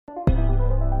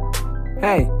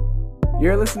Hey,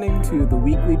 you're listening to The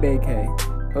Weekly Vacay,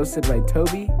 hosted by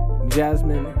Toby,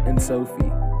 Jasmine, and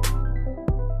Sophie.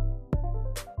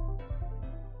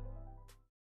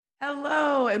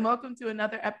 Hello, and welcome to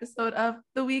another episode of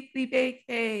The Weekly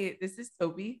Vacay. This is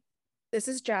Toby. This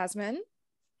is Jasmine.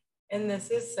 And this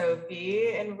is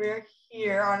Sophie, and we're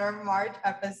here on our March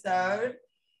episode,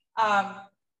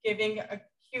 giving a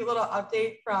cute little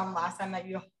update from last time that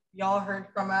y'all heard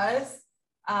from us.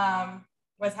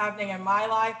 What's happening in my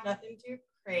life, nothing too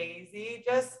crazy,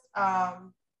 just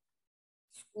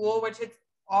school, which it's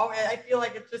all, I feel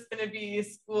like it's just going to be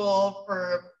school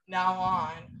for now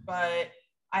on, but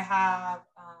I have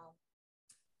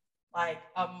like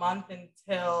a month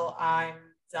until I'm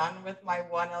done with my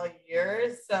 1L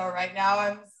years. So right now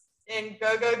I'm in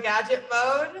go-go gadget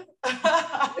mode.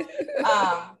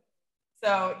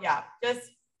 So yeah, just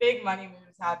big money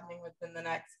moves happening within the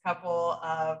next couple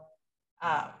of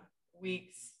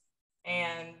weeks.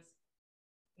 And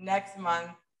next month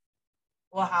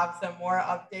we'll have some more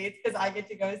updates because I get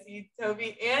to go see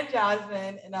Toby and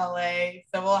Jasmine in LA.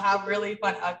 So we'll have really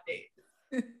fun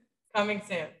updates coming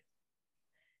soon.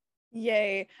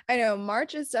 Yay. I know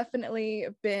March has definitely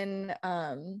been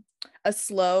a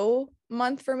slow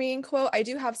month for me, in quote. I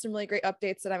do have some really great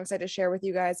updates that I'm excited to share with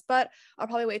you guys, but I'll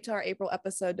probably wait till our April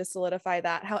episode to solidify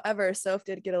that. However, Soph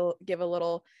did give a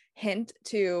little hint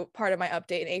to part of my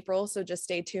update in April, so just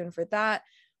stay tuned for that.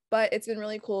 But it's been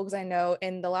really cool because I know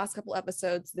in the last couple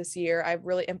episodes this year, I've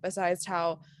really emphasized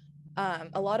how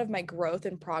a lot of my growth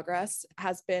and progress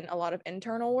has been a lot of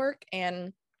internal work,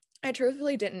 and I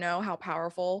truthfully didn't know how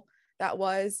powerful that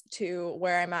was to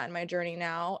where I'm at in my journey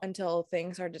now until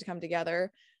things started to come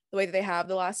together the way that they have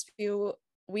the last few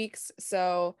weeks.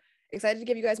 So excited to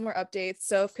give you guys more updates.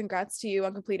 So congrats to you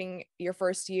on completing your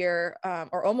first year,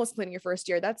 or almost completing your first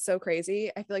year. That's so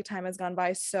crazy. I feel like time has gone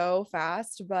by so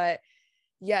fast, but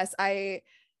yes, I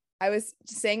was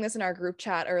saying this in our group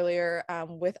chat earlier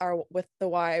with the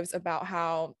wives about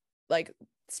how like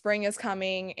spring is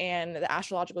coming and the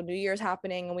astrological new year is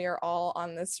happening, and we are all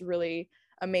on this really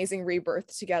amazing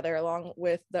rebirth together along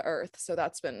with the earth. So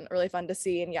that's been really fun to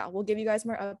see. And yeah, we'll give you guys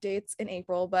more updates in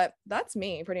April, but that's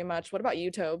me pretty much. What about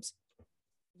you, Tobes?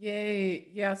 Yay.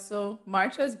 Yeah, so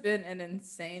March has been an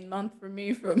insane month for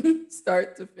me from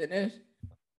start to finish.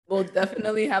 We'll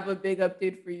definitely have a big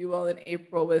update for you all in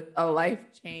April with a life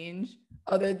change,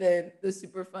 other than the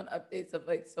super fun updates of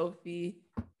like Sophie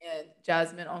and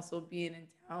Jasmine also being in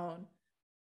town.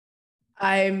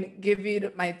 I'm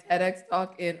giving my TEDx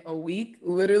talk in a week,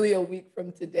 literally a week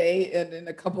from today, and in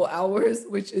a couple hours,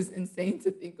 which is insane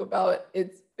to think about.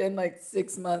 It's been like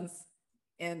 6 months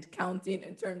and counting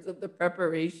in terms of the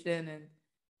preparation, and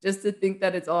just to think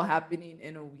that it's all happening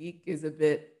in a week is a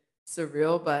bit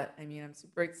surreal. But I mean, I'm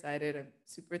super excited. I'm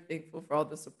super thankful for all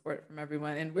the support from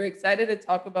everyone, and we're excited to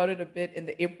talk about it a bit in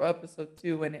the April episode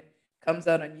too when it comes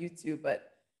out on YouTube. But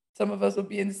some of us will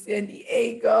be in San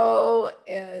Diego,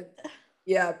 and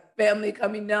yeah, family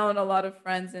coming down, a lot of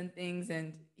friends and things,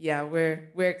 and yeah,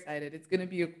 we're excited. It's gonna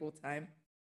be a cool time.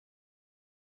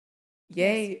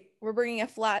 Yay. Yes. We're bringing a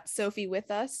flat Sophie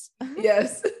with us.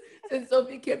 Yes. Since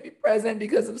Sophie can't be present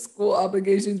because of school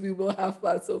obligations, we will have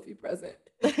flat Sophie present.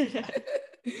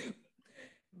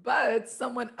 But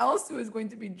someone else who is going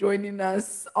to be joining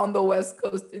us on the West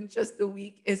Coast in just a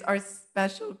week is our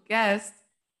special guest.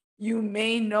 You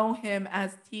may know him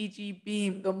as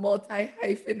TGBEAM, the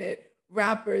multi-hyphenate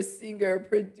rapper, singer,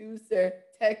 producer,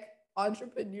 tech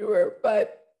entrepreneur,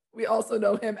 but we also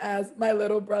know him as my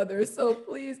little brother. So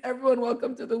please, everyone,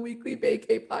 welcome to the Weekly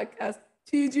Vacay podcast,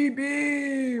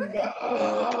 TGBEAM. Yes.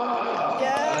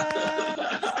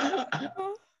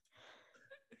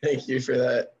 Thank you for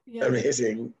that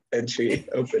amazing entry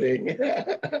opening.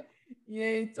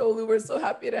 Yay, Tolu, we're so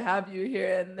happy to have you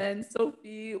here. And then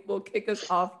Sophie will kick us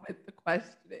off with the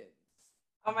questions.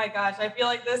 Oh my gosh, I feel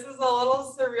like this is a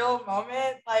little surreal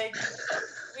moment. Like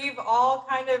we've all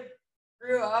kind of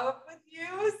grew up with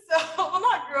you. So, well,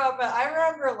 not grew up, but I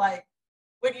remember like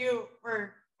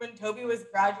when Toby was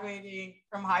graduating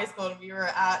from high school and we were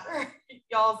at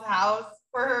y'all's house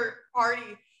for her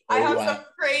party. I have some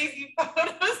crazy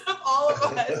photos of all of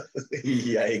us.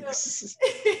 Yikes.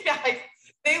 Yikes.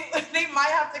 They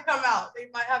might have to come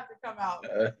out.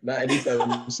 Not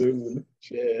anytime soon.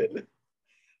 Shit.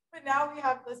 But now we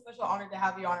have the special honor to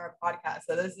have you on our podcast.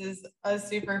 So this is a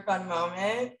super fun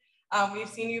moment. We've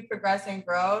seen you progress and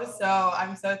grow. So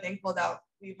I'm so thankful that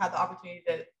we've had the opportunity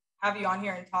to have you on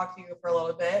here and talk to you for a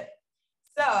little bit.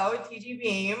 So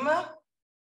TGBEAM,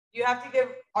 you have to give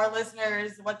our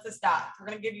listeners what's the stats. We're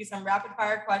going to give you some rapid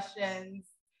fire questions.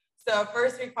 So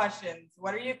first 3 questions.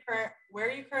 Where are you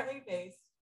currently based?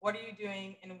 What are you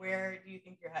doing, and where do you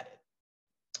think you're headed?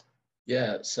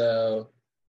 Yeah, so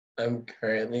I'm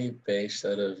currently based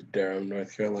out of Durham,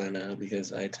 North Carolina,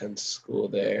 because I attend school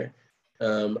there.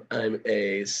 I'm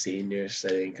a senior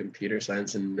studying computer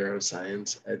science and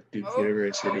neuroscience at Duke Oh,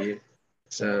 University.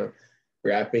 So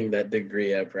wrapping that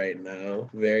degree up right now.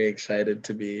 Very excited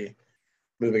to be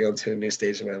moving on to a new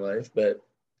stage in my life, but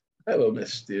I will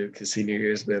miss Duke because senior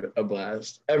year has been a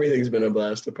blast. Everything's been a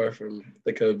blast apart from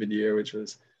the COVID year, which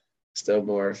was still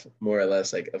more or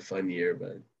less like a fun year,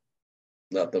 but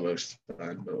not the most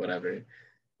fun, but whatever.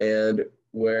 And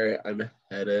where I'm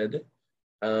headed,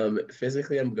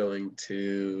 physically, I'm going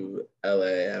to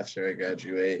LA after I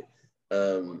graduate,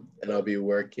 and I'll be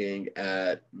working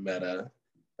at Meta,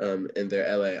 in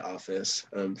their LA office,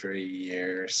 for a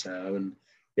year or so. And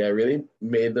yeah, I really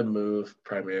made the move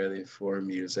primarily for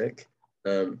music.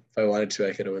 If I wanted to,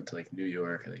 I could have went to like New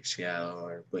York or like Seattle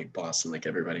or like Boston, like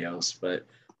everybody else, but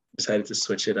decided to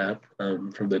switch it up,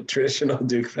 from the traditional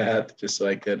Duke path, just so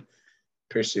I could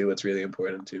pursue what's really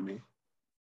important to me.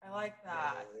 I like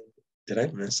that. Did I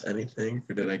miss anything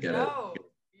or did I get it? No,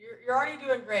 you're already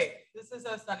doing great. This is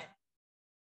so stunning.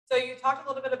 So you talked a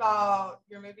little bit about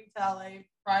you're moving to LA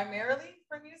primarily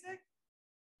for music.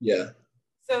 Yeah.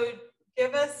 So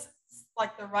give us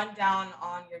like the rundown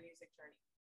on your music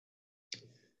journey.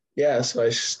 Yeah, so I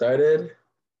started,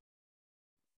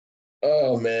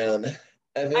 oh man,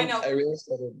 I I think know. I really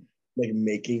started like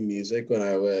making music when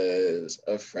I was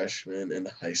a freshman in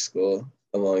high school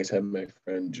alongside my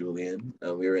friend Julian.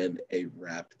 We were in a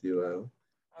rap duo.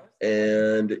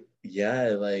 And yeah, I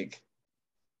like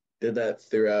did that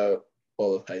throughout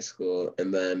all of high school.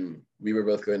 And then we were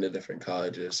both going to different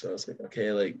colleges. So I was like,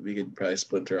 okay, like we could probably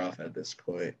splinter off at this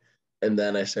point. And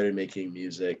then I started making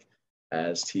music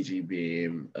as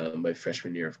TGBEAM, my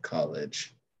freshman year of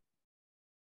college.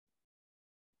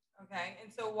 Okay,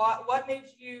 and so what made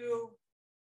you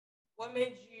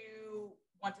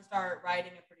want to start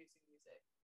writing and producing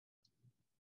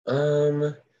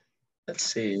music? Let's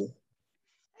see.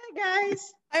 Hey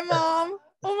guys. Hi, Mom.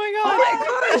 Oh my Oh God.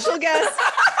 my gosh.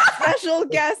 Special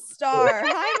guest star. Hi,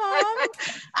 Mom.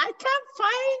 I can't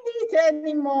find it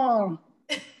anymore.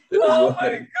 Oh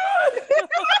my God.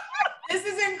 This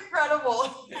is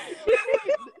incredible.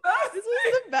 This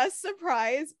was the best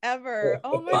surprise ever.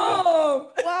 Oh my God. Mom.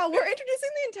 Wow, we're introducing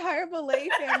the entire Belay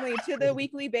family to the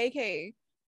weekly vacay.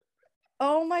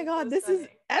 Oh my God, this is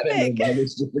I didn't epic. know I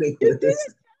was doing You this.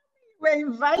 didn't were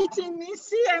inviting me.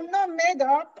 See, I'm not made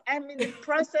up. I'm in the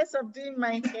process of doing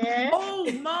my hair. Oh,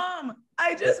 Mom,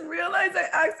 I just realized I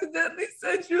accidentally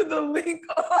sent you the link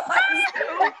on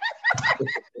Zoom.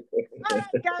 All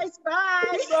right, guys,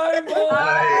 bye. Bye, Mom.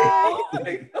 Bye. Oh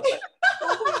my God.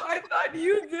 Oh, I thought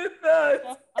you did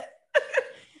that.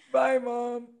 Bye,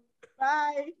 Mom.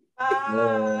 Bye.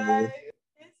 Bye.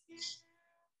 Miss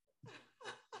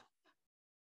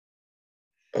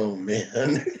you. Oh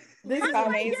man. This is How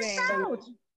do I amazing. get out?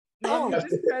 Mom, you Oh.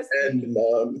 just pressed And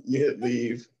you hit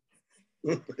leave.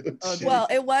 Well,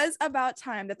 it was about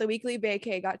time that the weekly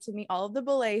vacay got to meet all of the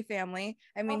Belay family.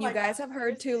 I mean, Oh you my guys gosh, have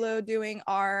heard seriously? Tulu doing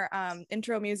our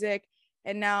intro music,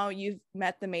 and now you've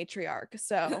met the matriarch.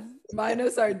 So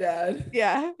minus our dad.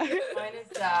 yeah. Mine is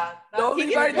dad. Don't He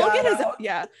leave can- our he'll get dad his out.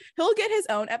 yeah, he'll get his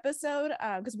own episode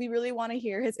because we really want to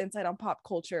hear his insight on pop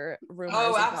culture rumors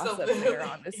Oh, and gossip later absolutely.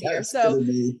 on this year. That's So gonna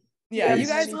be yeah, you Yes,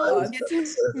 guys she will does. get to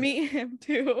meet him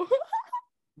too.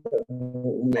 oh, Oh,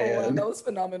 wow, man. that was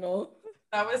phenomenal.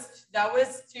 That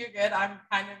was too good. I'm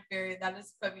kind of very. That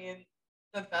just put me in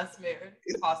the best mood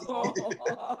possible.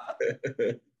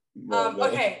 Mama.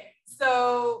 Okay,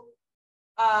 so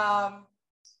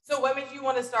so what made you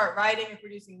want to start writing and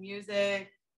producing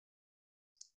music?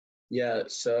 Yeah,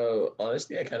 so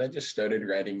honestly, I kind of just started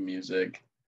writing music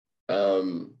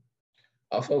um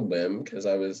off a whim because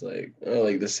I was like, oh,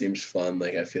 like this seems fun.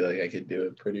 Like I feel like I could do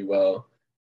it pretty well.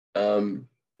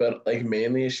 But like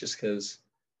mainly it's just because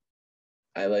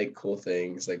I like cool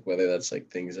things, like whether that's like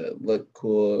things that look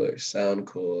cool or sound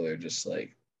cool or just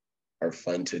like are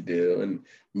fun to do. And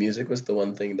music was the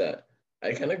one thing that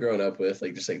I kind of grown up with,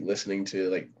 like just like listening to,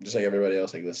 like just like everybody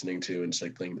else, like listening to and just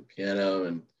like playing the piano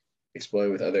and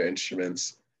exploring with other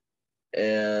instruments.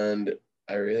 And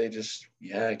I really just,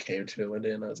 yeah, I came to it one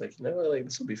day and I was like, you know what, like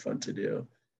this will be fun to do.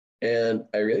 And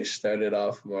I really started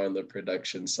off more on the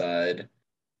production side,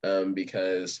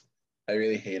 because I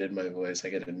really hated my voice.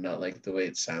 Like I did not like the way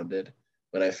it sounded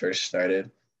when I first started.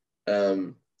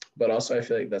 But also I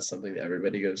feel like that's something that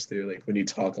everybody goes through. Like when you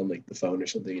talk on like the phone or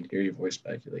something and hear your voice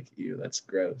back, you're like, ew, that's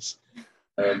gross.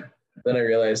 Then I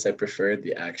realized I preferred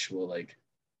the actual like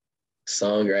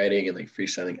songwriting and like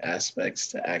freestyling aspects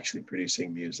to actually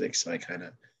producing music. So I kind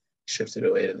of shifted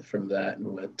away from that and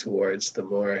went towards the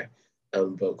more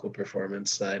vocal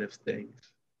performance side of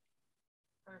things.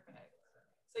 Perfect.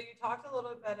 So you talked a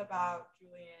little bit about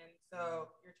Julian, so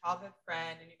your childhood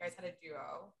friend, and you guys had a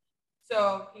duo.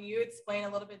 So can you explain a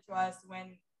little bit to us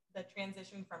when the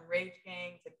transition from Rage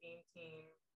Gang to Beam Team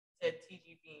to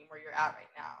TGBEAM, where you're at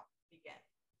right now, began?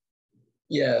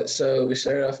 Yeah, so we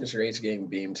started off as Rage Gang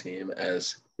Beam Team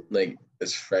as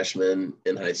freshmen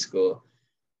in high school.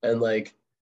 And like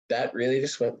that really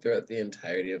just went throughout the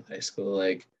entirety of high school.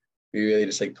 Like we really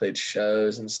just like played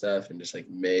shows and stuff and just like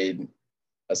made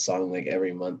a song like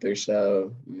every month or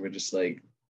so. And we were just like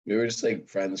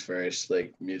friends first,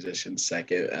 like musicians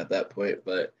second at that point.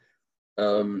 But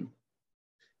um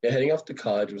yeah, heading off to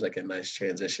college was like a nice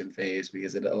transition phase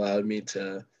because it allowed me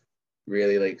to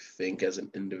really like think as an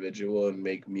individual and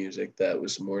make music that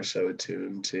was more so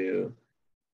attuned to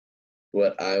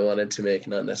what I wanted to make,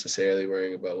 not necessarily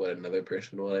worrying about what another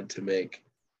person wanted to make.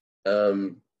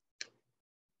 Because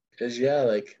yeah,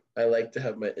 like I like to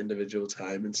have my individual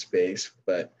time and space,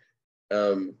 but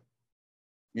um,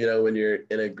 when you're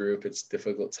in a group, it's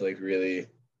difficult to like really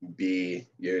be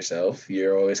yourself.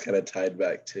 You're always kind of tied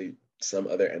back to some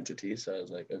other entity. So I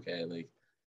was like, okay, like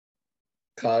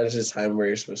college is time where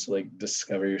you're supposed to like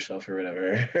discover yourself or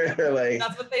whatever. Like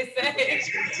That's what they say.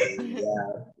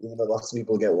 yeah, even though lots of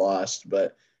people get lost,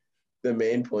 but the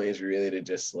main point is really to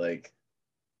just like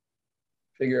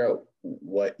figure out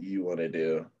what you want to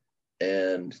do.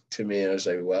 And to me, I was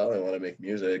like, well, I want to make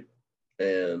music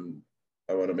and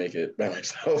I want to make it by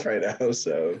myself right now.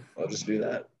 So I'll just do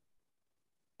that.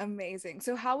 Amazing.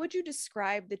 So how would you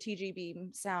describe the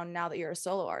TGB sound now that you're a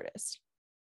solo artist?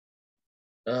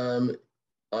 Um,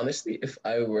 Honestly, if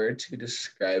I were to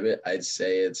describe it, I'd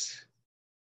say it's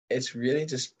really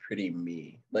just pretty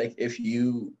me. Like if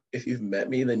you've met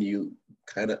me, then you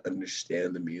kind of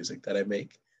understand the music that I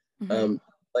make. Mm-hmm.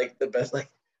 Like the best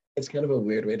like it's kind of a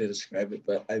weird way to describe it,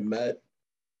 but I met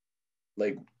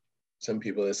like some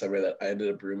people this summer that I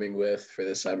ended up rooming with for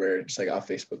this summer, just like off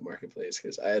Facebook Marketplace,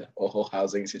 because I had a whole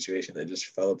housing situation that just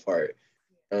fell apart,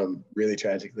 really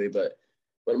tragically. But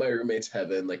one of my roommates,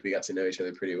 Heaven, like we got to know each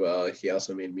other pretty well. He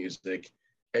also made music,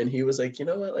 and he was like, you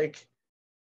know what, like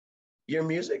your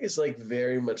music is like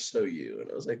very much so you. And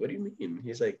I was like, what do you mean?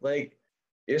 He's like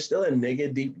you're still a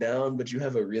nigga deep down, but you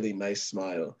have a really nice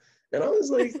smile. And I was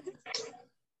like,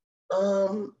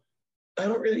 um, I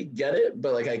don't really get it,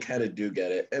 but like I kind of do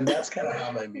get it. And that's kind of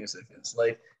how my music is.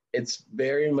 Like it's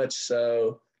very much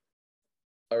so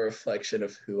a reflection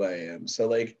of who I am. So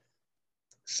like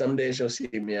some days you'll see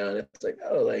me out and it's like,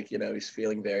 oh, like, he's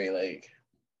feeling very like,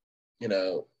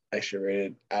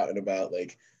 extroverted, out and about,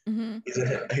 like Mm-hmm.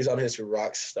 he's on his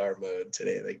rock star mode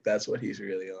today. Like that's what he's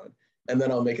really on. And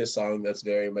then I'll make a song that's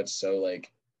very much so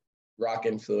like rock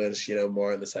influence,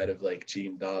 more on the side of like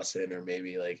Gene Dawson or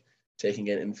maybe like taking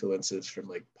in influences from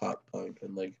like pop punk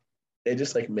and like it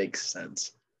just like makes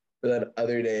sense. But then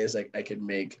other days like I could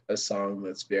make a song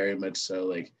that's very much so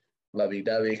like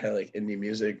lovey-dovey, kind of like indie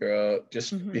music girl,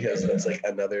 just Mm-hmm. because that's like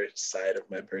another side of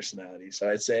my personality. So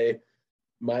I'd say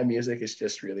my music is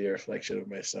just really a reflection of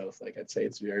myself. Like I'd say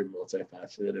it's very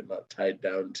multifaceted and not tied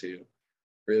down to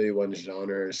really one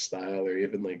genre or style or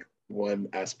even like one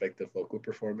aspect of vocal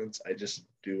performance. I just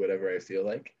do whatever I feel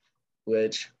like,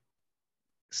 which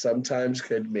sometimes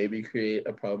could maybe create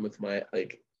a problem with my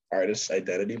like artist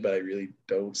identity, but I really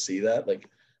don't see that. Like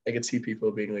I could see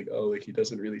people being like, oh, like he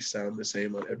doesn't really sound the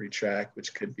same on every track,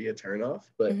 which could be a turnoff.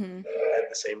 But Mm-hmm. at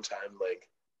the same time, like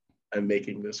I'm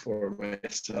making this for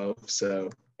myself. So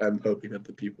I'm hoping that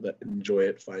the people that enjoy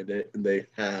it find it and they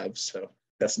have. So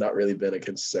that's not really been a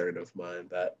concern of mine,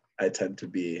 that I tend to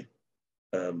be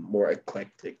more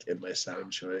eclectic in my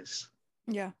sound choice.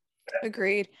 Yeah,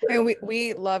 agreed. I mean,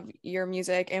 we love your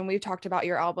music and we've talked about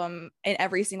your album in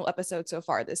every single episode so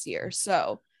far this year.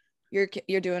 So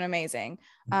you're doing amazing.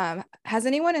 Has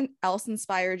anyone else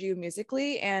inspired you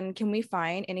musically, and can we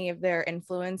find any of their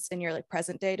influence in your like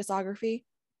present day discography?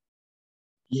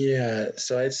 Yeah,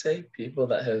 so I'd say people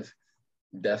that have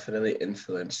definitely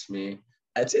influenced me.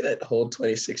 I'd say that whole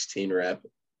 2016 rap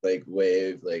like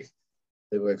wave, like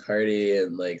Playboi Carti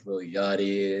and like Lil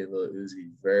Yachty, Lil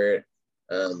Uzi Vert,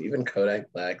 even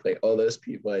Kodak Black, like all those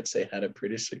people I'd say had a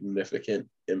pretty significant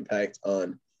impact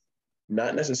on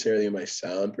not necessarily my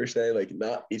sound per se. Like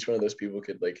not each one of those people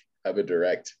could like have a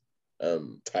direct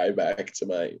tie back to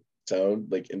my sound,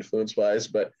 like influence wise,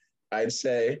 but I'd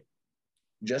say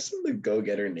just in the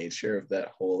go-getter nature of that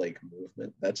whole like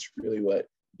movement, that's really what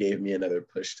gave me another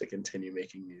push to continue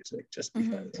making music, just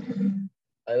because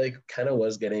I like kind of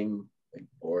was getting like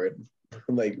bored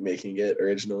like making it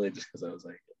originally, just because I was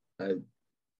like,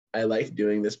 I like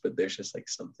doing this, but there's just like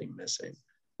something missing.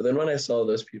 But then when I saw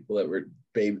those people that were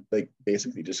like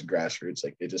basically just grassroots,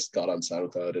 like they just got on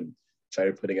SoundCloud and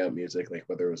started putting out music, like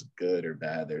whether it was good or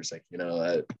bad, there's like,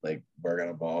 like we're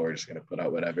gonna ball, we're just gonna put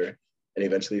out whatever. And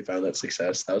eventually found that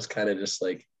success. That was kind of just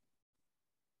like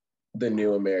the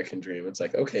new American dream. It's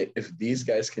like, okay, if these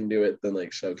guys can do it, then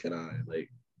like so can I. Like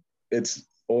it's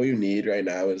all you need right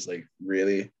now is like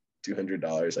really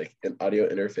 $200, like an audio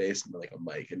interface and like a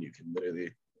mic, and you can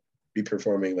literally be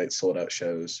performing like sold out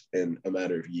shows in a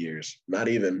matter of years, not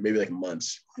even maybe like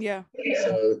months. Yeah.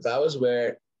 So that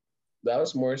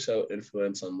was more so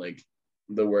influence on like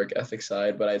the work ethic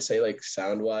side. But I'd say like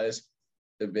sound wise,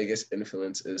 the biggest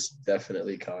influence is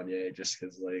definitely Kanye, just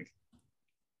because like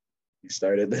he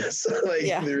started this. Like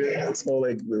Yeah. this whole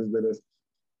like movement of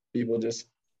people just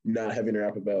not having to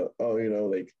rap about, oh,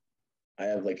 like I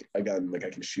have like a gun, like I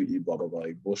can shoot you, blah blah blah,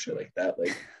 like bullshit like that.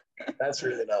 Like that's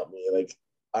really not me. Like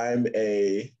I'm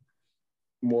a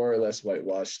more or less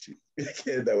whitewashed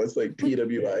kid that was like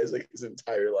PWIs like his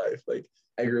entire life. Like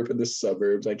I grew up in the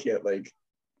suburbs. I can't like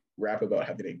rap about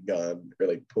having a gun or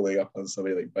like pulling up on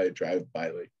somebody like by drive by.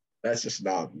 Like that's just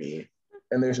not me.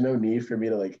 And there's no need for me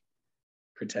to like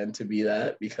pretend to be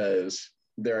that, because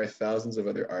there are thousands of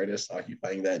other artists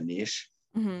occupying that niche.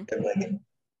 Mm-hmm. And like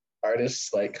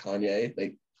artists like Kanye,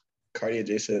 like Kanye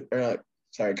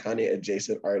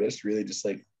adjacent artists really just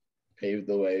like paved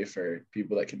the way for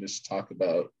people that can just talk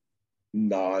about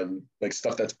like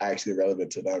stuff that's actually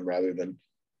relevant to them rather than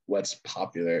what's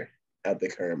popular at the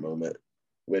current moment,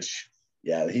 which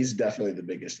yeah, he's definitely the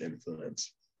biggest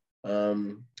influence.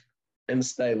 And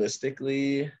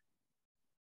stylistically,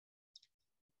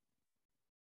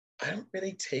 I don't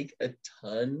really take a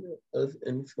ton of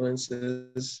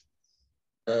influences.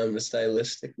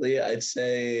 Stylistically, I'd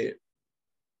say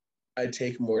I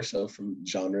take more so from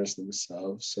genres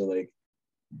themselves. So like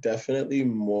definitely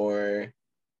more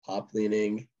pop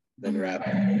leaning than rap.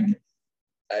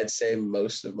 I'd say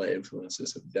most of my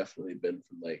influences have definitely been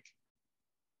from like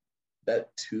that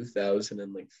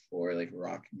 2004 like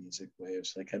rock music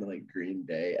waves, like kind of like Green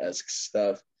Day-esque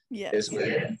stuff. Yes. Is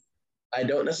where I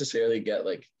don't necessarily get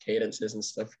like cadences and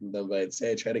stuff from them, but I'd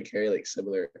say I try to carry like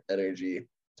similar energy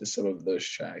to some of those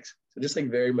tracks. So just like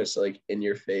very much like in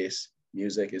your face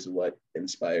music is what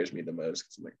inspires me the most.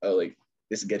 Cause I'm like, oh, like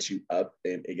this gets you up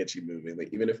and it gets you moving.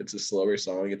 Like even if it's a slower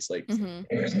song, it's like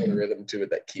there's a rhythm to it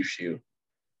that keeps you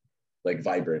like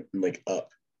vibrant and like up.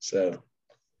 So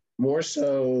more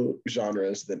so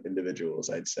genres than individuals,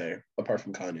 I'd say, apart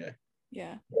from Kanye.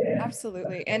 Yeah,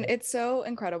 absolutely. And it's so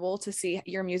incredible to see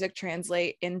your music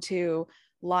translate into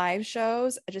live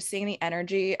shows, just seeing the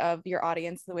energy of your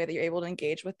audience, the way that you're able to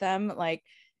engage with them. Like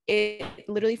it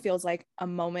literally feels like a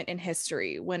moment in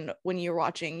history when you're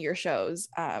watching your shows.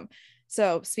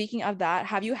 So speaking of that,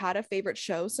 have you had a favorite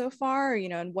show so far?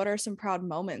 And what are some proud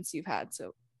moments you've had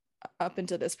so up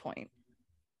until this point?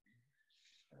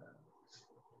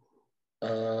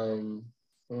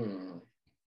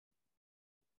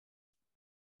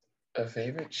 A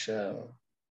favorite show.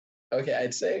 Okay,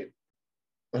 I'd say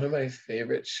one of my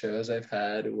favorite shows I've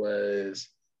had was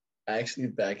actually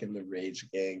back in the Rage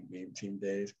Gang meme team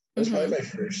days. It was probably my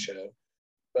first show.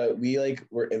 But we like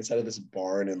were inside of this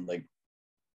barn in like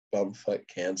bumfuck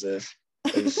Kansas.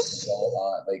 It was so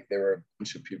hot. Like there were a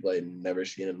bunch of people I'd never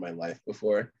seen in my life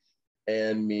before.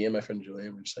 And me and my friend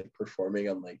Julian were just like performing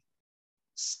on like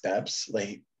steps,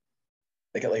 like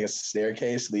at like a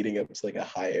staircase leading up to like a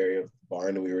high area of the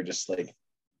barn. And we were just like,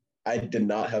 I did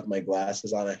not have my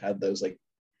glasses on. I had those like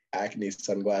Acne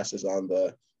sunglasses on,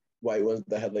 the white ones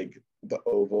that had like the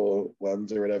oval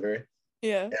lens or whatever.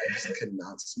 Yeah. And I just could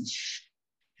not see shit.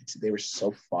 They were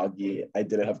so foggy. I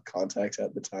didn't have contacts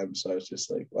at the time. So I was just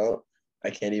like, well, I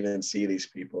can't even see these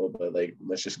people, but like,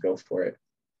 let's just go for it.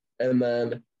 And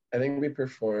then I think we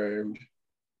performed,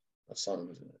 what song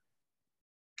was it?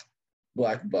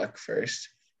 Black Buck first.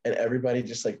 And everybody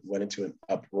just like went into an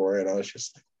uproar. And I was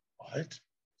just like, what?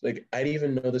 Like, I didn't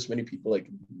even know this many people like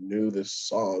knew this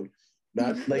song.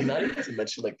 Not even to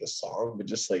mention like the song, but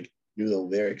just like knew the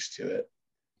lyrics to it.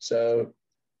 So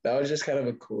that was just kind of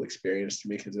a cool experience to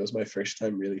me, because it was my first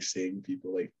time really seeing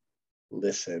people like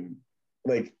listen,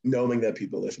 like knowing that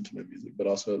people listen to my music, but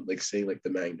also like seeing like the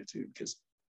magnitude. Because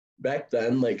back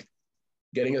then, like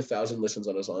getting 1,000 listens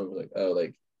on a song was like, oh,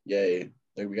 like yay,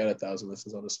 like we got 1,000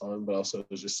 listens on the song, but also it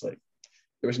was just like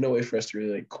there was no way for us to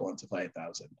really like quantify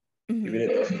 1,000. Even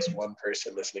if it's one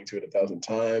person listening to it 1,000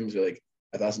 times, or like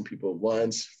 1,000 people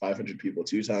once, 500 people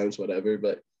 2 times, whatever.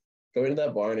 But going to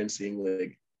that barn and seeing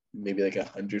like maybe like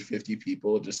 150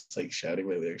 people just like shouting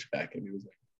my lyrics back at me was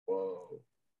like, whoa.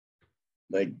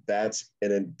 Like that's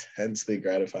an intensely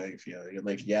gratifying feeling. And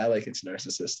like, yeah, like it's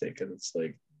narcissistic and it's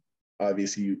like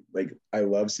obviously like I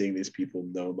love seeing these people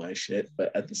know my shit,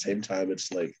 but at the same time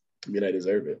it's like, I mean, I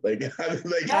deserve it. Like, I mean,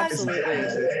 like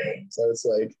Absolutely. so it's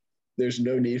like there's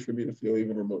no need for me to feel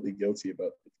even remotely guilty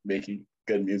about making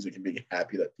good music and being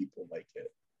happy that people like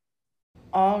it.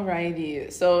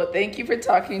 Alrighty. So thank you for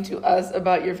talking to us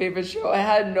about your favorite show. I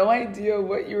had no idea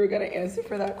what you were going to answer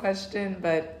for that question,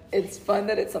 but it's fun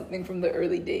that it's something from the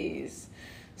early days.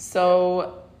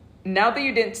 So now that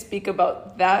you didn't speak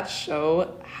about that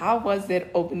show, how was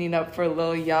it opening up for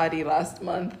Lil Yachty last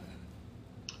month?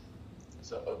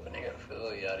 So opening up for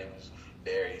Lil Yachty was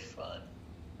very fun.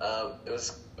 It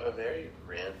was a very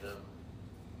random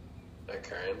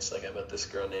occurrence. Like I met this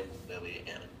girl named Lily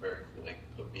Annenberg who like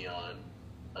put me on.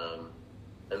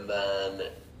 And then,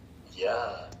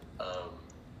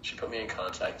 she put me in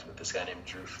contact with this guy named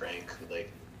Drew Frank, who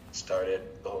like started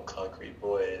the whole Concrete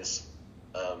Boys,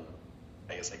 I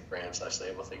guess like brand /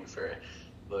 label thing for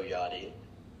Lil Yachty.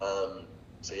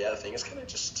 So yeah, things kind of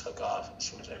just took off as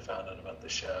soon as I found out about the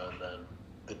show, and then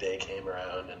the day came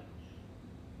around, and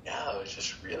yeah,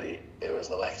 it was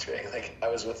electric. Like I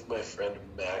was with my friend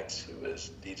Max, who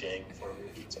was DJing for me.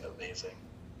 He's amazing.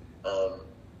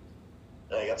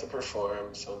 And I got to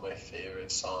perform some of my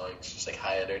favorite songs, just like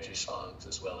high energy songs,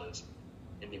 as well as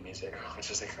indie music,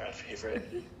 which is a crowd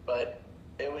favorite. But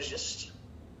it was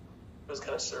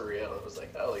kind of surreal. It was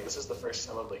like, oh, like this is the first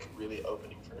time I'm like really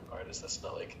opening for an artist that's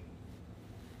not like,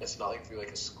 it's not like through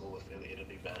like a school affiliated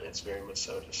event. It's very much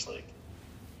so just like,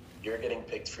 you're getting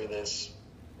picked for this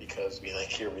because we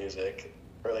like your music,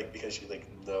 or like because you like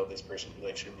know this person who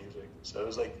likes your music. So it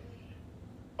was like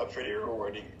a pretty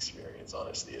rewarding experience,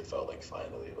 honestly. It felt like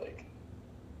finally like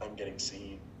I'm getting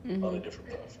seen on a different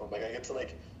platform. Like I get to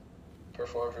like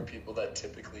perform for people that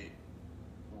typically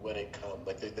wouldn't come.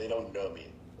 Like they don't know me.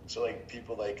 So like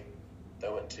people like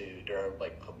that went to Durham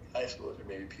like public high schools, or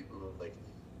maybe people who like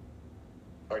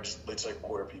are just it's like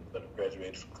older people that have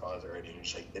graduated from college already and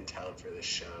just like in town for this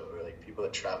show, or like people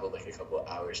that traveled like a couple of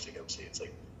hours to come see it. It's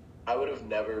like I would have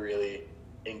never really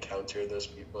encountered those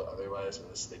people otherwise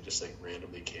unless they just like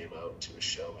randomly came out to a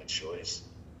show by choice,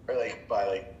 or like by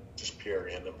like just pure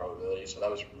random probability. So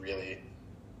that was really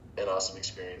an awesome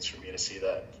experience for me to see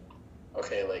that,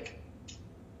 okay, like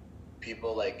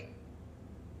people like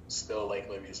still like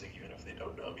my music even if they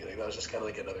don't know me. Like that was just kind of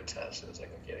like another test. It was like,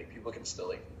 okay, like people can still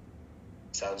like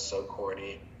sound so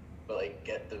corny but like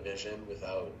get the vision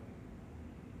without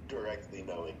directly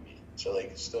knowing me. So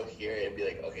like still hear it and be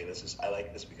like, okay, I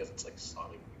like this because it's like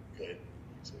sonically good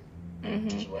music,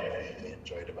 which is what I really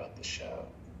enjoyed about the show.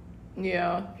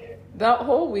 Yeah, that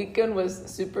whole weekend was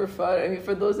super fun. I mean,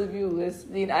 for those of you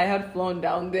listening, I had flown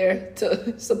down there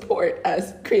to support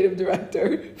as creative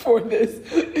director for this.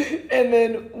 And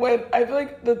then when I feel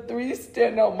like the three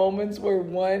standout moments were,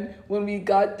 one, when we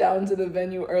got down to the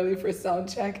venue early for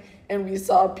sound check and we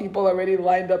saw people already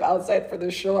lined up outside for the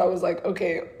show, I was like,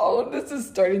 okay, all of this is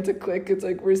starting to click. It's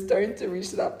like we're starting to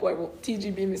reach that point. Well,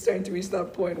 TGBEAM is starting to reach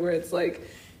that point where it's like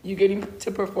you getting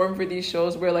to perform for these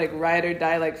shows where like ride or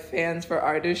die like fans for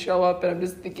artists show up. And I'm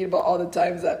just thinking about all the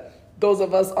times that those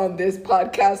of us on this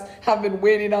podcast have been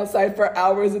waiting outside for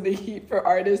hours in the heat for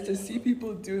artists. To see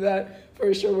people do that for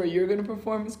a show where you're gonna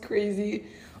perform is crazy.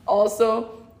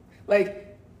 Also,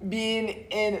 like being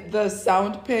in the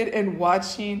sound pit and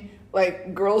watching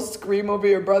like girls scream over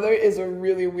your brother is a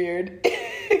really weird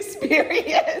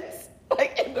experience.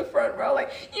 Like in the front row,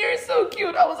 like, you're so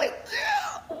cute. I was like,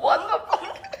 what the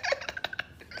fuck?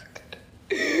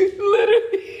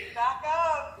 Literally.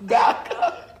 Back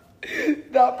up.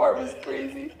 That part was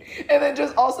crazy. And then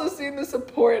just also seeing the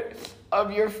support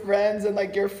of your friends and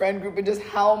like your friend group and just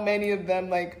how many of them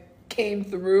like came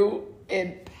through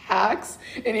in packs,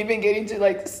 and even getting to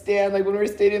like stand like when we were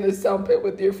standing in the sound pit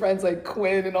with your friends like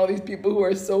Quinn and all these people who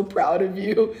are so proud of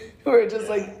you, who are just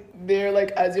like there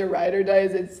like as your ride or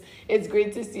dies. It's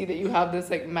great to see that you have this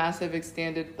like massive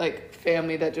extended like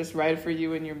family that just ride for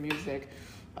you and your music.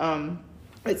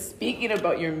 But speaking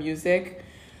about your music,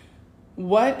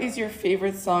 what is your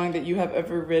favorite song that you have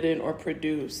ever written or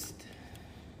produced?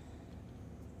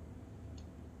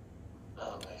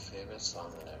 My favorite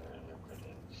song that I've written or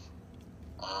produced.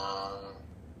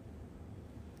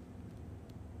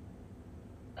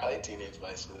 Probably Teenage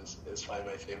Vices is probably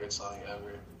my favorite song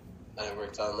ever that I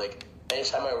worked on. Like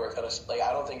anytime I work on like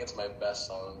I don't think it's my best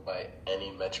song by any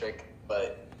metric,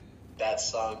 but that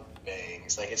song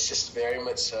bangs. Like it's just very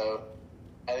much so.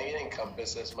 I think it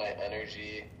encompasses my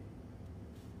energy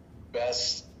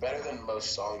better than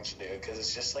most songs do, because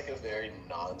it's just like a very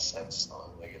nonsense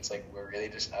song. Like it's like we're really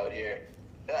just out here.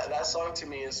 That song to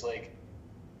me is like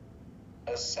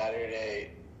a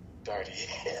Saturday Darty.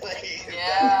 Like,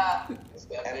 Yeah. it's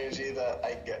the energy that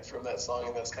I get from that song,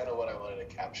 and that's kind of what I wanted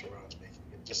to capture when I was making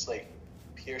it. Just like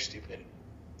pure stupidity.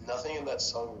 Nothing in that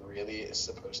song really is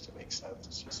supposed to make sense.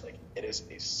 It's just like it is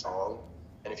a song,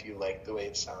 and if you like the way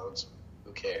it sounds,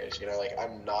 who cares? You know, like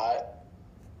I'm not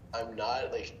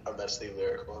like immensely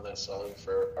lyrical in that song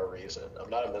for a reason.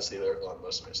 I'm not immensely lyrical on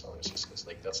most of my songs just because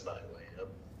like that's not who I am.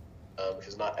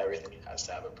 Because not everything has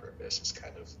to have a purpose. It's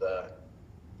kind of the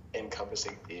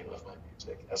encompassing theme of my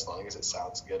music. As long as it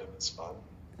sounds good and it's fun,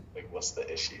 like what's the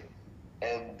issue?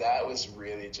 And that was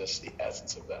really just the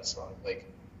essence of that song. Like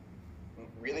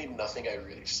really nothing I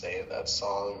really say in that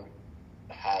song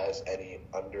has any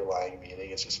underlying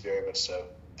meaning. It's just very much so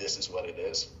this is what it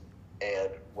is and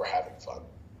we're having fun.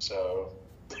 So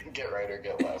get right or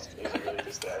get left is really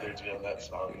just the energy on that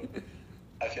song.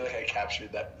 I feel like I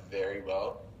captured that very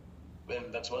well.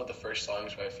 And that's one of the first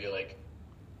songs where I feel like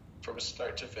from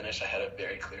start to finish I had a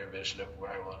very clear vision of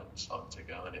where I wanted the song to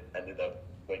go, and it ended up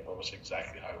like almost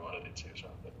exactly how I wanted it to. So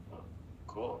I'm like, oh,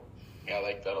 cool. Yeah, I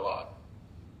like that a lot.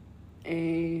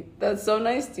 Hey, that's so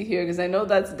nice to hear, because I know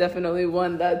that's definitely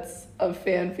one that's a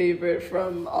fan favorite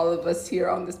from all of us here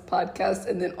on this podcast.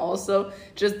 And then also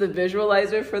just the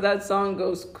visualizer for that song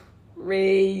goes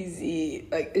crazy.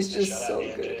 Like it's just Shout so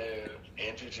out good.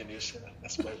 Andrew Janusa,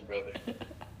 that's my brother.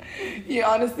 He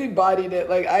honestly bodied it.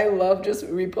 Like I love just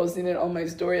reposting it on my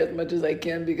story as much as I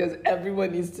can because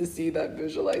everyone needs to see that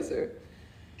visualizer.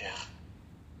 Yeah.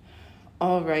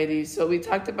 Alrighty, so we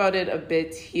talked about it a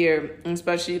bit here,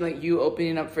 especially like you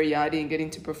opening up for Yachty and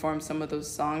getting to perform some of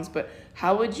those songs, but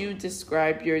how would you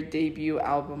describe your debut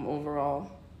album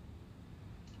overall?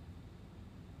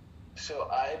 So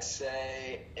I'd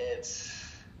say it's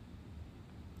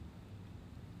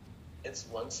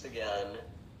once again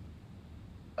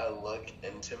a look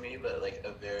into me, but like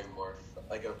a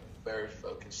very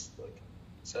focused look.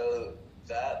 So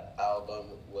that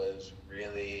album was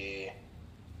really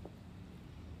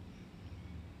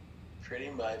pretty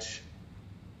much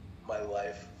my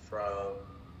life from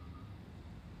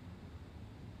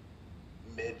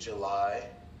mid-July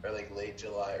or like late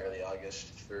July, early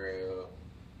August through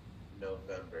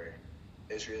November.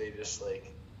 It's really just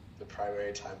like the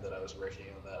primary time that I was working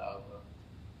on that album.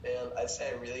 And I'd say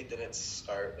I really didn't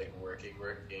start like working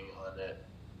on it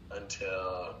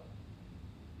until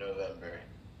November.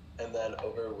 And then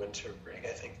over winter break,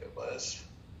 I think it was,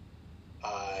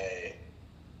 I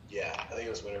think it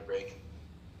was winter break.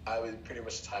 I was pretty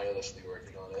much tirelessly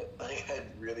working on it. Like I'd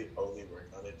really only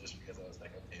work on it just because I was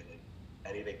like, okay, like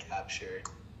I need to capture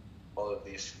all of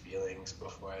these feelings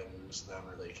before I lose them,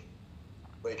 or like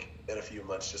in a few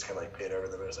months just kind of like paint over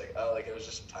them. It was like, oh, like it was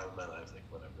just a time in my life, like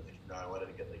whatever. Like I wanted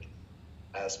to get like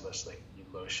as much like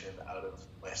emotion out of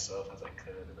myself as I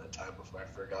could in that time before I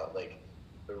forgot like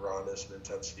the rawness and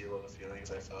intensity of all the feelings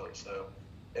I felt. So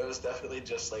it was definitely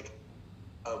just like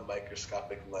a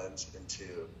microscopic lens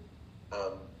into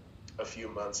a few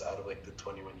months out of like the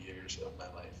 21 years of my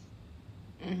life.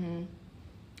 Mm-hmm.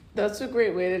 That's a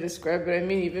great way to describe it. I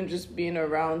mean, even just being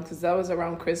around, because that was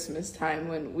around Christmas time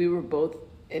when we were both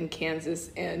in Kansas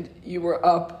and you were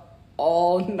up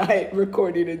all night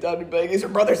recording it down and be like, is your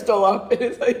brother still up? And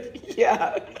it's like,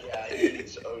 yeah. Yeah,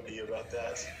 he's OD about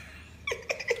that.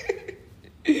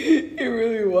 It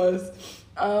really was.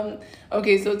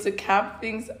 Okay, so to cap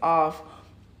things off,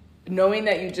 knowing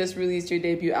that you just released your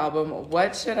debut album,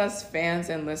 what should us fans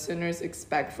and listeners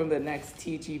expect from the next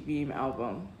TGBEAM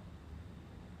album?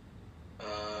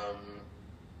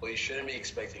 Well, you shouldn't be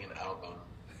expecting an album.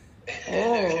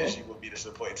 Oh. Because you will be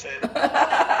disappointed. Okay,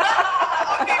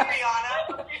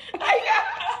 Rihanna.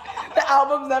 The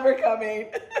album's never coming.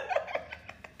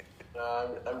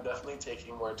 I'm definitely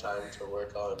taking more time to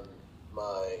work on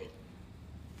my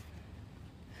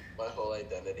whole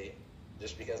identity,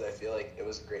 just because I feel like it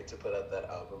was great to put out that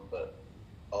album, but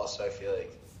also I feel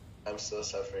like I'm still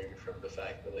suffering from the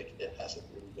fact that like it hasn't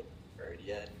really been heard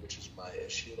yet, which is my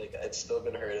issue. Like it's still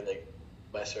been heard in like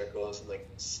my circles and like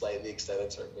slightly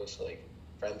extended circles, so like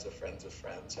friends of friends of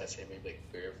friends. I'd say maybe like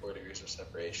 3 or 4 degrees of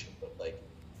separation, but like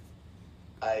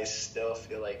I still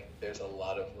feel like there's a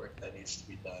lot of work that needs to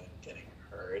be done in getting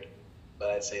heard.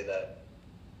 But I'd say that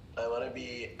I want to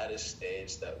be at a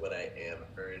stage that when I am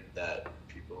heard, that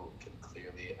people can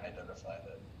clearly identify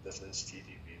that this is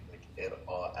TGB, like in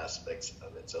all aspects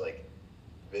of it. So like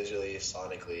visually,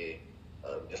 sonically,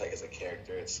 just like as a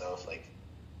character itself, like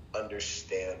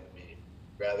understand me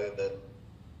rather than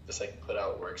just like put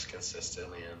out works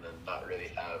consistently and then not really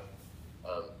have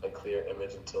a clear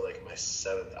image until like my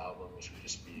 7th album, which would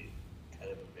just be kind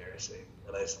of embarrassing.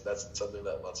 And that's something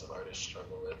that lots of artists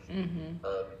struggle with. Mm-hmm.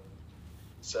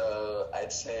 So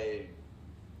I'd say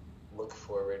look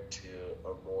forward to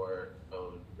a more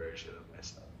owned version of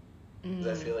myself. Because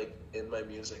I feel like in my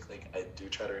music, like I do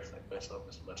try to reflect myself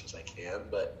as much as I can,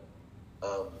 but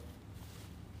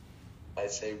I'd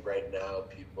say right now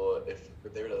people, if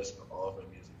they were to listen to all of my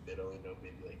music, they'd only know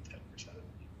maybe like 10% of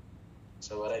me.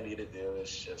 So what I need to do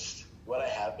is just, what I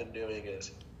have been doing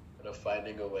is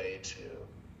finding a way to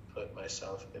put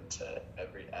myself into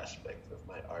every aspect of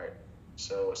my art.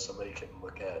 So somebody can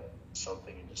look at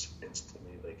something and just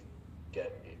instantly like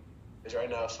get me. Because right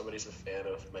now, if somebody's a fan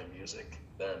of my music,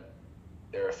 then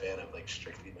they're a fan of like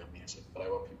strictly my music. But I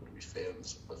want people to be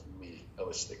fans of me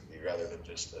holistically rather than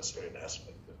just a certain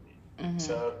aspect of me.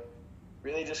 So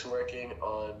really just working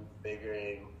on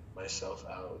figuring myself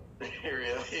out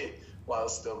really while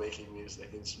still making music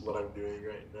is what I'm doing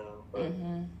right now. But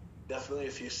definitely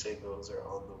a few singles are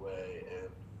on the way, and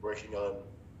working on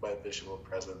my visual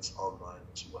presence online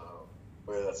as well,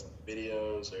 whether that's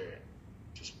videos or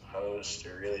just posts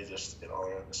or really just an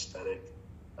all-around aesthetic.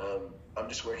 I'm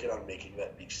just working on making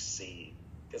that be seen,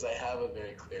 because I have a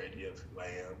very clear idea of who I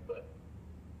am, but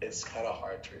it's kind of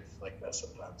hard to reflect that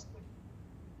sometimes, like,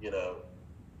 you know,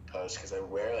 post, because I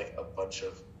wear like a bunch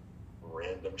of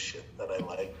random shit that I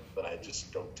like, but I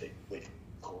just don't take like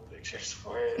cool pictures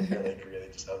for it, or like really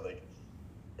just have like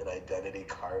an identity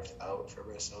carved out for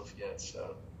myself yet.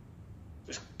 So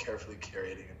just carefully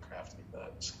curating and crafting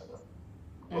that is kind of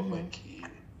what my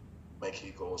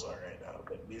key goals are right now.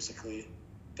 But musically,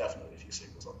 definitely a few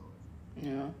singles on the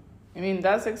way. Yeah. I mean,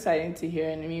 that's exciting to hear.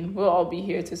 And I mean, we'll all be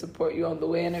here to support you on the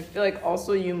way. And I feel like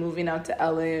also you moving out to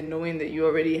LA and knowing that you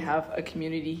already have a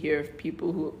community here of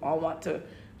people who all want to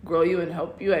grow you and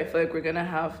help you, I feel like we're going to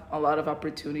have a lot of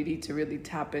opportunity to really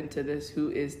tap into this who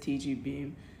is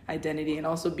TGBEAM identity, and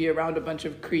also be around a bunch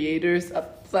of creators, a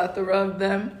plethora of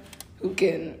them, who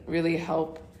can really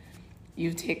help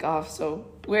you take off. So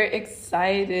we're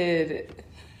excited.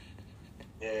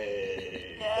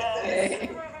 Yay. Yes.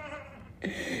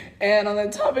 And on the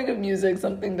topic of music,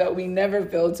 something that we never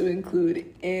fail to include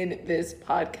in this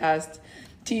podcast,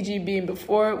 TGBEAM,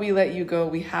 before we let you go,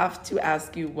 we have to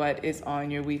ask you what is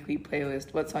on your weekly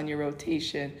playlist. What's on your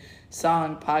rotation,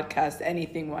 song, podcast,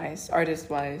 anything wise, artist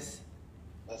wise?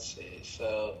 Let's see.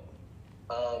 So,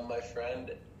 my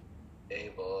friend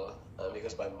Abel, he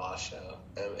goes by Masho,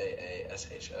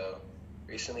 Maasho,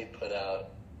 recently put out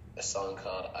a song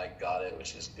called I Got It,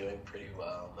 which is doing pretty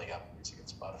well on like Apple Music and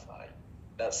Spotify.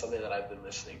 That's something that I've been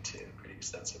listening to pretty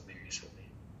extensively recently.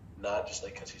 Not just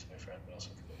like because he's my friend, but also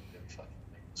because I really fucking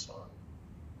like the song.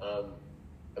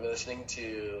 I've been listening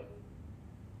to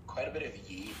quite a bit of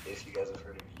Yeet, if you guys have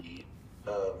heard of Yeet.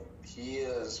 He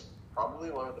is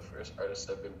probably one of the first artists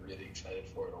I've been really excited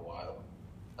for in a while.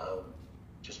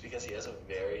 Just because he has a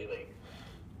very like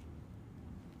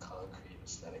concrete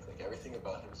aesthetic. Like everything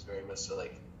about him is very much so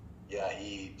like, yeah,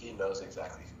 he knows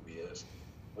exactly who he is,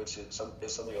 which is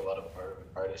something a lot of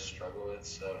artists struggle with.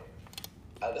 So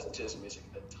I listen to his music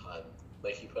a ton.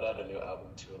 Like he put out a new album,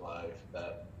 Too Alive,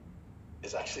 that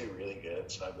is actually really good.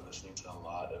 So I've been listening to a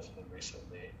lot of him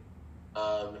recently.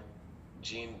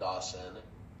 Gene Dawson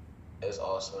is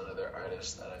also another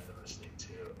artist that I've been listening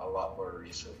to a lot more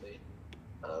recently.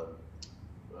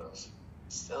 Who else?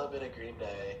 Still a bit of Green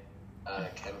Day,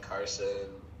 Ken Carson,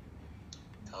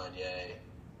 Kanye.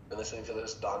 Been listening to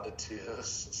those Donda 2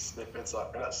 snippets, or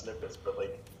not snippets, but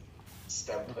like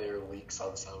stem player leaks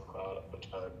on SoundCloud a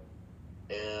ton.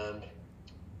 And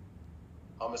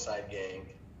Homicide Gang,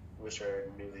 which are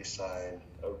newly signed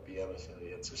OBM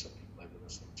affiliates, or some people I've been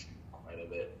listening to quite a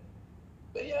bit.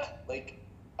 But yeah, like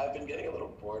I've been getting a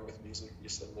little bored with music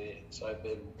recently, so I've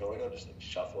been going on just like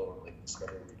shuffle and like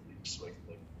discovering weekly just so I can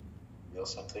like feel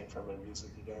something from my music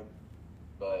again.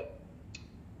 But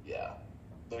yeah,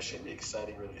 there should be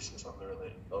exciting releases on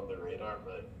the radar,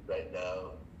 but right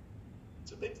now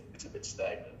it's a bit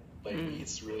stagnant. Like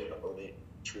it's really the only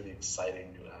truly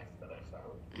exciting new act that I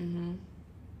found.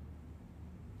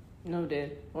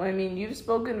 Noted. Well, I mean, you've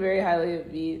spoken very highly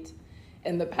of Beat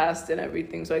in the past and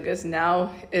everything, so I guess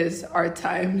now is our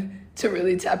time to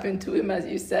really tap into him. As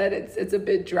you said, it's a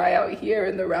bit dry out here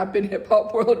in the rap and hip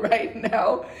hop world right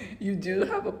now. You do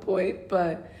have a point,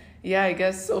 but yeah, I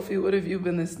guess, Sophie, what have you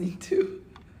been listening to?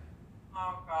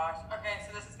 Oh gosh. Okay,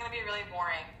 so this is gonna be really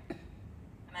boring,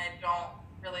 and I don't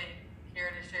really care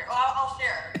to share. Well, I'll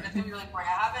share, but it's gonna be really boring.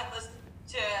 I haven't listened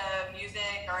to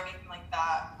music or anything like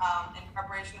that in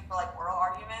preparation for like oral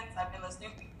arguments. I've been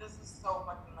listening. This is so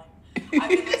fucking lame. I've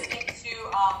been listening to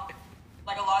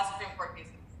like a lot of Supreme Court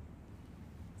cases.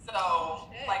 So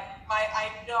like I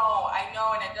know,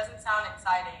 and it doesn't sound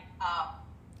exciting.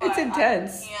 It's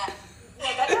intense. Yeah,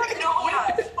 that doesn't know.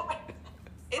 Yeah.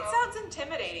 It sounds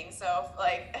intimidating, so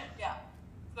like. Yeah.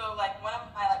 So like one of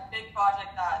my like big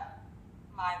project that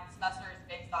my semester is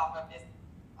based off of is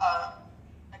a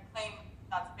claim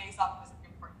that's based off of a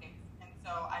Supreme Court case, and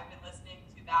so I've been listening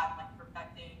to that, like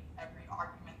perfecting every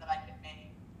argument that I could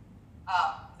make,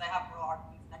 because I have oral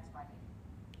arguments next Friday.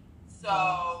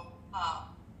 So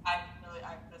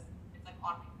it's like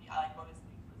on repeat. I like go to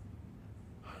sleep listening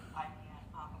because I can't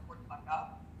afford to fuck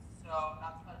up. So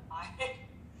that's what I've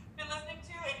been listening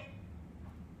to. And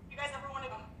if you guys ever want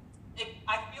to,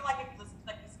 I feel like if you listen to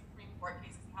like the Supreme Court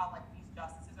cases and how like these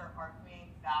justices are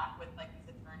arguing back with like these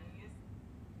attorneys,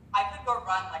 I could go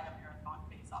run like a marathon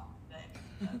based off of the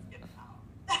that's given out.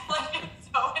 Like it's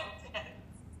so intense.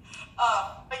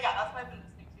 But yeah, that's what I've been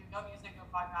listening to. No music, no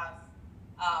podcasts.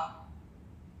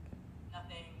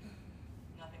 Nothing.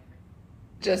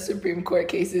 Just Supreme Court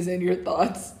cases and your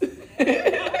thoughts. No,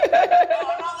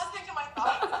 I'm not listening to my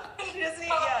thoughts.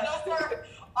 Those are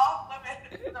off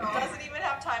limits. No. Doesn't even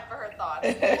have time for her thoughts.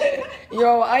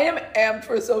 Yo, I am amped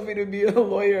for Sophie to be a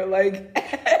lawyer. Like,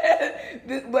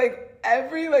 like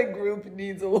every like group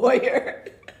needs a lawyer.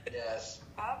 Yes.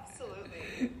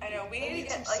 Absolutely. I know we need to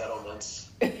Some get like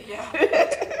settlements.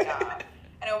 yeah.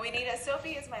 I know we need a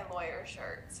Sophie is my lawyer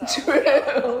shirt. So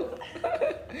True.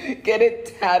 Get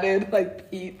it tatted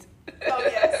like Pete. oh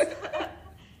yes.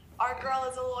 Our girl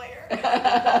is a lawyer.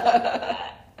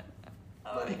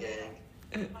 Money gang.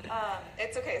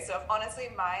 It's okay. So honestly,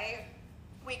 my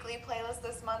weekly playlist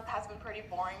this month has been pretty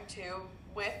boring too,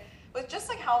 with just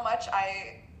like how much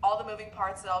all the moving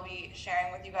parts that I'll be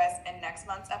sharing with you guys in next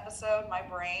month's episode. My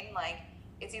brain, like,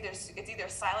 it's either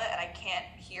silent and I can't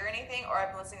hear anything, or I've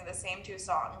been listening to the same two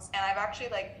songs. And I've actually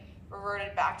like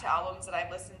reverted back to albums that I've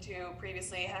listened to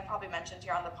previously and I've probably mentioned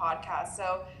here on the podcast.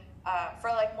 So for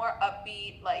like more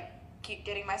upbeat, like keep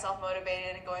getting myself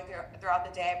motivated and going throughout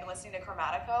the day, I've been listening to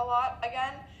Chromatica a lot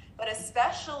again, but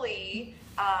especially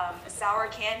Sour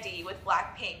Candy with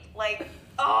Blackpink. Like,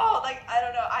 oh, like, I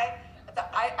don't know.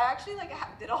 I actually like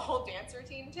did a whole dance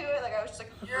routine to it. Like I was just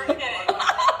like, You're kidding. No,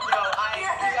 you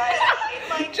guys, it,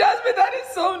 like, Jasmine, that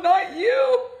is so not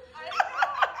you. I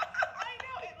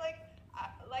know. It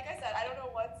like I said, I don't know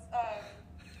what's.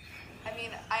 I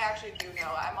mean, I actually do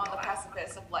know. I'm on the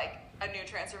precipice of like a new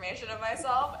transformation of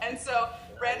myself, and so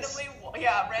randomly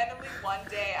one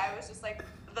day I was just like,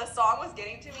 the song was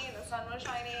getting to me and the sun was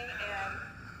shining, and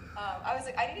I was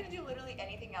like, I need to do literally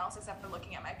anything else except for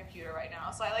looking at my computer right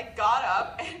now. So I like got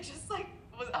up and just like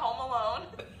was home alone.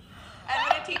 I'm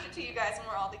gonna teach it to you guys when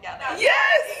we're all together.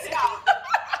 Yes.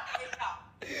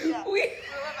 Yeah. We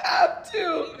have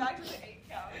to. Getting back to the 8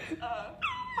 counts.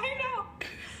 I know.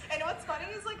 And what's funny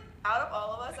is like out of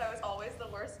all of us, I was always the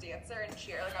worst dancer in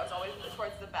cheer. Like I was always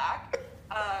towards the back.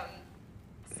 I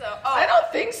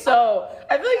don't think so.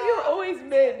 I feel like you were always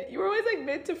mid. You were always like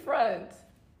mid to front.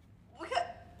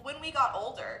 When we got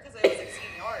older, because it was like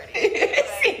seniority.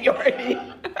 Seniority.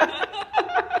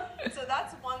 So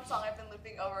that's one song I've been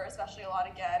looping over, especially a lot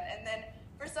again. And then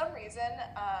for some reason,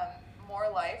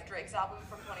 More Life, Drake's album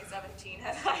from 2017,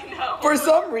 I know. For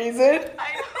some reason.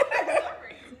 I know, for some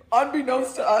reason.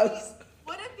 Unbeknownst to us.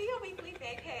 Would it be a weekly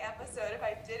vacay episode if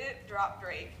I didn't drop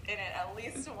Drake in it at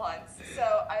least once?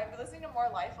 So I've been listening to More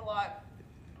Life a lot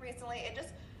recently.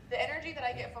 The energy that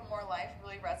I get from More Life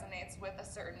really resonates with a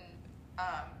certain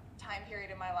time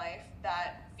period in my life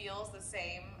that feels the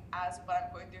same as what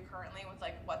I'm going through currently with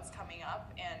like what's coming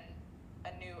up and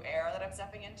a new era that I'm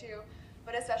stepping into.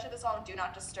 But especially the song Do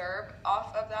Not Disturb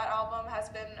off of that album has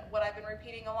been what I've been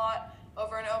repeating a lot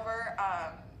over and over,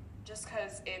 just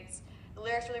because the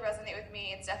lyrics really resonate with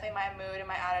me. It's definitely my mood and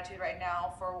my attitude right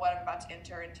now for what I'm about to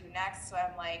enter into next. So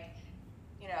I'm like,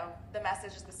 you know, the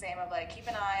message is the same of like, keep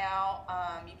an eye out.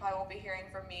 You probably won't be hearing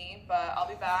from me, but I'll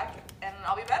be back and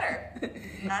I'll be better.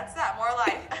 And that's that. More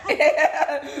life.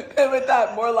 And with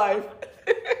that, more life.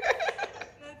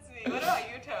 That's me. What about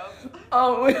you, Tobes?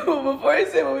 Before I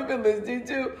say what we've been listening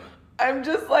to, I'm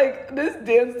just like, this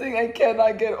dance thing I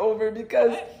cannot get over,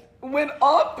 because when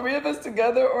all three of us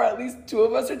together, or at least two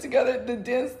of us are together, the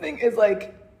dance thing is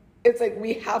like, it's like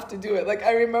we have to do it. Like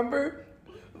I remember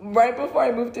right before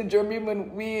I moved to Germany,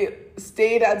 when we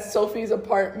stayed at Sophie's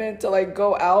apartment to like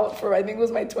go out for, I think it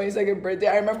was my 22nd birthday.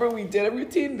 I remember we did a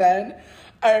routine then.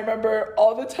 I remember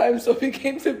all the time Sophie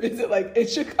came to visit, like in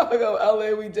Chicago,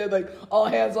 LA, we did like All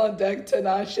Hands on Deck,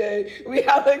 Tinashe. We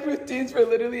had like routines for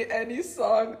literally any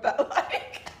song that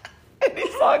like,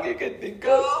 any song you could think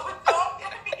of. Oh, don't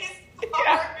get me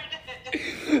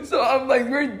started. Yeah. So I'm like,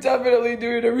 we're definitely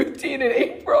doing a routine in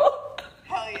April.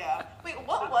 Hell yeah. Wait,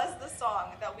 what was the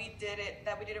song that we did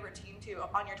a routine to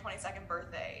on your 22nd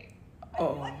birthday? I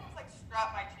feel like it was like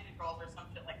Strap My Cheetah Girls or some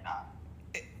shit like that.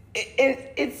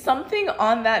 It's something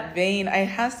on that vein. It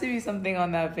has to be something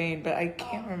on that vein, but I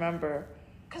can't remember.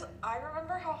 Because I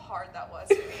remember how hard that was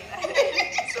for me.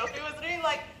 And Sophie was doing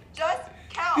like, just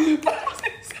count. 5,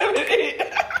 6, 7,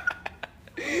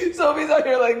 8. Sophie's out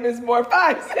here like Miss Moore.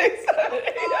 5, 6, 7, 8. Oh my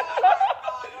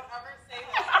God, don't ever say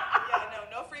that.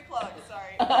 Yeah, no free plugs,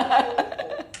 sorry.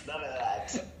 None of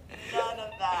that. None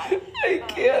of that. I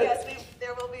can't. Yes,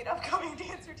 there will be an upcoming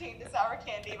dance routine to Sour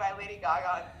Candy by Lady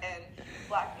Gaga and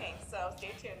Blackpink, so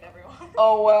stay tuned, everyone.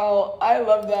 Oh, wow. I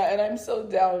love that, and I'm so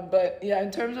down. But yeah, in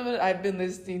terms of it, I've been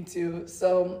listening to.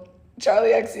 So Charlie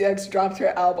XCX dropped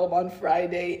her album on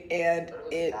Friday, and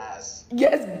Gas.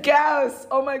 Yes, gas.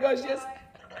 Oh my gosh, yes.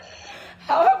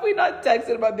 How have we not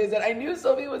texted about this? And I knew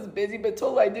Sophie was busy, but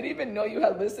Tolu, I didn't even know you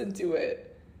had listened to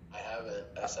it. I haven't.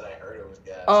 I said I heard it was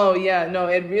gas. Oh yeah, no,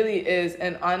 it really is.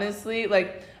 And honestly,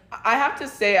 like, I have to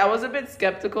say, I was a bit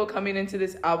skeptical coming into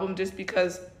this album just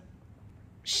because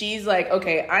she's like,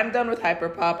 okay, I'm done with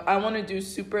hyperpop. I want to do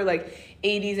super like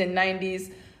 80s and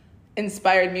 90s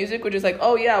inspired music, which is like,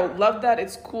 oh yeah, love that.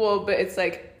 It's cool. But it's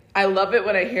like, I love it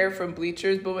when I hear from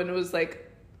Bleachers. But when it was like,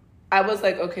 I was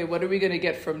like, okay, what are we going to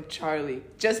get from Charlie?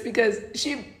 Just because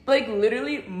she like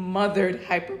literally mothered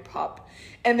hyperpop.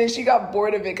 And then she got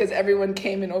bored of it because everyone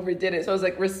came and overdid it. So I was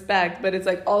like, respect. But it's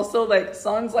like also like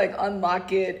songs like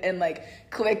Unlock It and like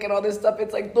Click and all this stuff.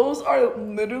 It's like those are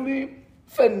literally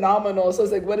phenomenal. So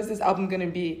it's like, what is this album going to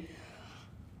be?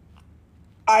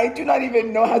 I do not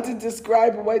even know how to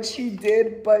describe what she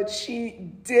did, but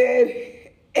she did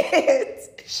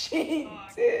it. She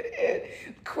did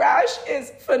it. Crash is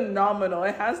phenomenal.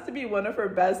 It has to be one of her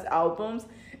best albums.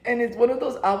 And it's one of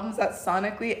those albums that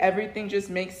sonically everything just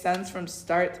makes sense from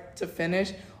start to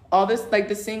finish. All this, like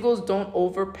the singles don't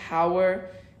overpower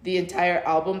the entire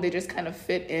album. They just kind of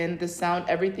fit in. The sound,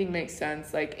 everything makes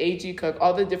sense. Like A.G. Cook,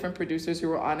 all the different producers who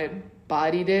were on it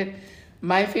bodied it.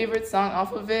 My favorite song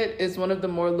off of it is one of the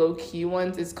more low-key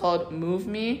ones. It's called Move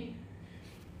Me.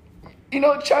 You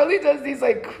know, Charlie does these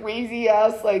like crazy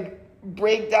ass like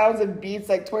breakdowns of beats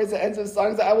like towards the ends of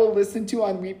songs that I will listen to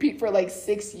on repeat for like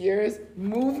 6 years.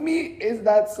 Move Me is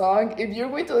that song. If you're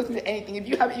going to listen to anything, if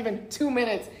you have even 2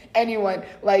 minutes, anyone,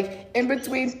 like in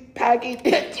between packing, 2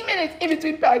 minutes, in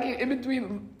between packing, in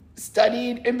between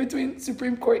studying, in between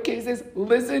Supreme Court cases,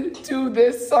 listen to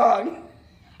this song.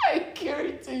 I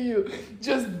guarantee you,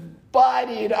 just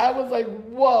bodied. I was like,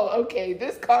 whoa, okay,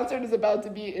 this concert is about to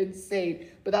be insane.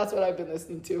 But that's what I've been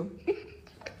listening to.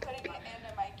 Putting it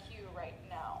into my queue right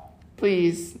now.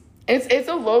 Please. It's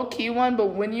a low-key one,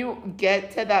 but when you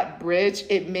get to that bridge,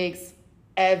 it makes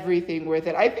everything worth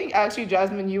it. I think, actually,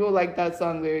 Jasmine, you will like that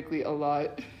song lyrically a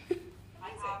lot. I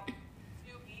have 2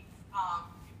 weeks to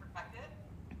perfect it.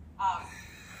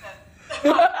 Be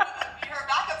her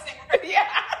backup singer. Yeah.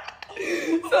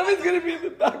 Something's going to be in the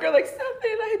background like,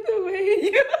 something like the way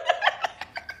you...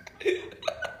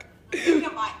 Give me a mic.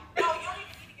 No, you don't even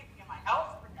need to give me a mic. I was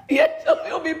projecting. Yeah,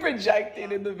 he'll be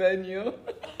projecting in the venue.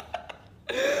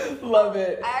 Love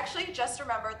it. I actually just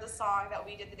remembered the song that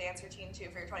we did the dance routine to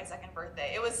for your 22nd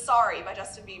birthday. It was Sorry by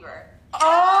Justin Bieber.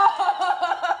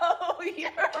 Oh, you're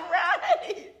right.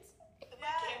 It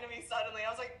came to me suddenly. I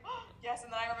was like, oh, yes,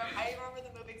 and then I remember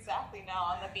the move exactly now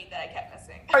on the beat that I kept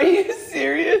missing. Are you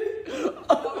serious? No, you're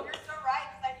so right,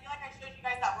 because I feel like I showed you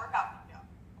guys that workout video.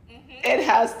 It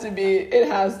has to be. It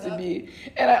has to be.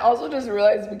 And I also just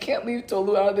realized we can't leave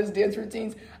Tolu out of this dance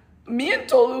routines. Me and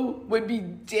Tolu would be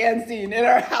dancing in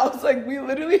our house. Like, we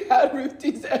literally had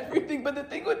routines, everything. But the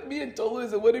thing with me and Tolu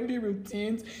is it wouldn't be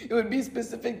routines. It would be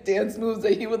specific dance moves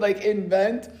that he would, like,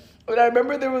 invent. But I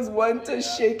remember there was one to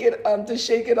shake it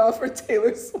off for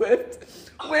Taylor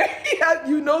Swift, where he had,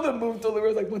 you know the move, Tolu, where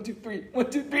it was like, 1, 2, 3, 1,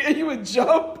 2, 3, and he would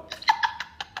jump.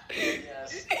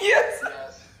 Yes. Yes.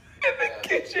 In the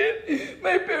kitchen.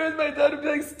 My parents, my dad would be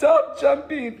like, stop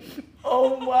jumping.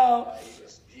 Oh, wow.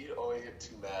 He'd always get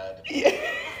too mad. Yeah.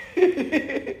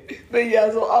 But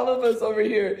yeah, so all of us over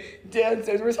here,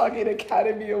 dancers, we're talking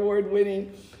Academy Award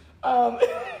winning. But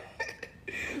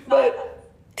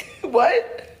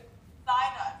what?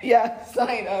 Sign us. Yeah,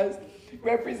 sign us.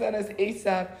 Represent us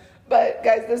ASAP. But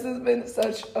guys, this has been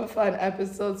such a fun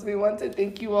episode. So we want to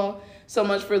thank you all so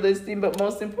much for listening. But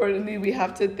most importantly, we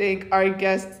have to thank our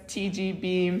guest,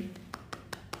 TGBEAM.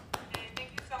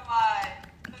 Thank you so much.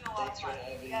 It's been a lot of Thanks for fun.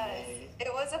 having Yes. me.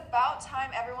 It was about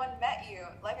time everyone met you.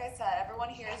 Like I said, everyone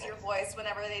hears your voice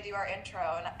whenever they do our intro.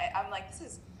 And I'm like, this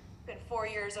has been 4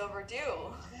 years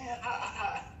overdue.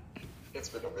 It's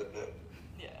been a minute.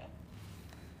 Yeah.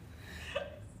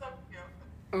 So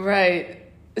cute.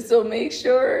 Right. So make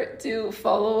sure to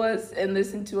follow us and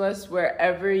listen to us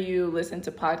wherever you listen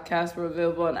to podcasts. We're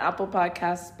available on Apple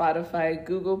Podcasts, Spotify,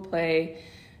 Google Play,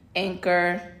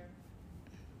 Anchor.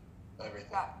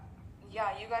 Everything.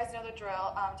 Yeah, you guys know the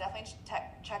drill. Definitely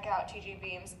check out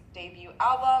TGBEAM's debut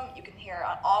album. You can hear it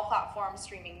on all platforms,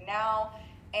 streaming now.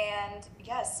 And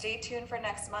yes, stay tuned for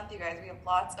next month, you guys. We have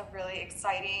lots of really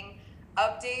exciting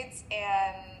updates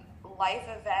and life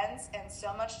events and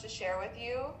so much to share with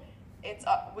you.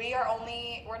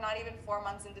 We're not even 4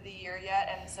 months into the year yet,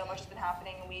 and so much has been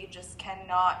happening. We just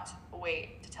cannot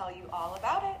wait to tell you all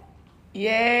about it.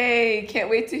 Yay! Can't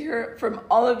wait to hear from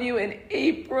all of you in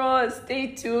April. Stay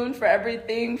tuned for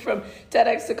everything from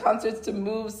TEDx to concerts to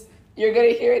moves. You're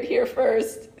going to hear it here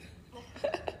first.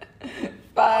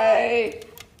 Bye.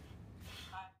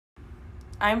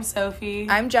 I'm Sophie.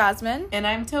 I'm Jasmine. And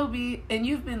I'm Toby, and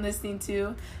you've been listening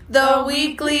to The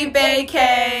Weekly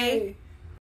Vacay.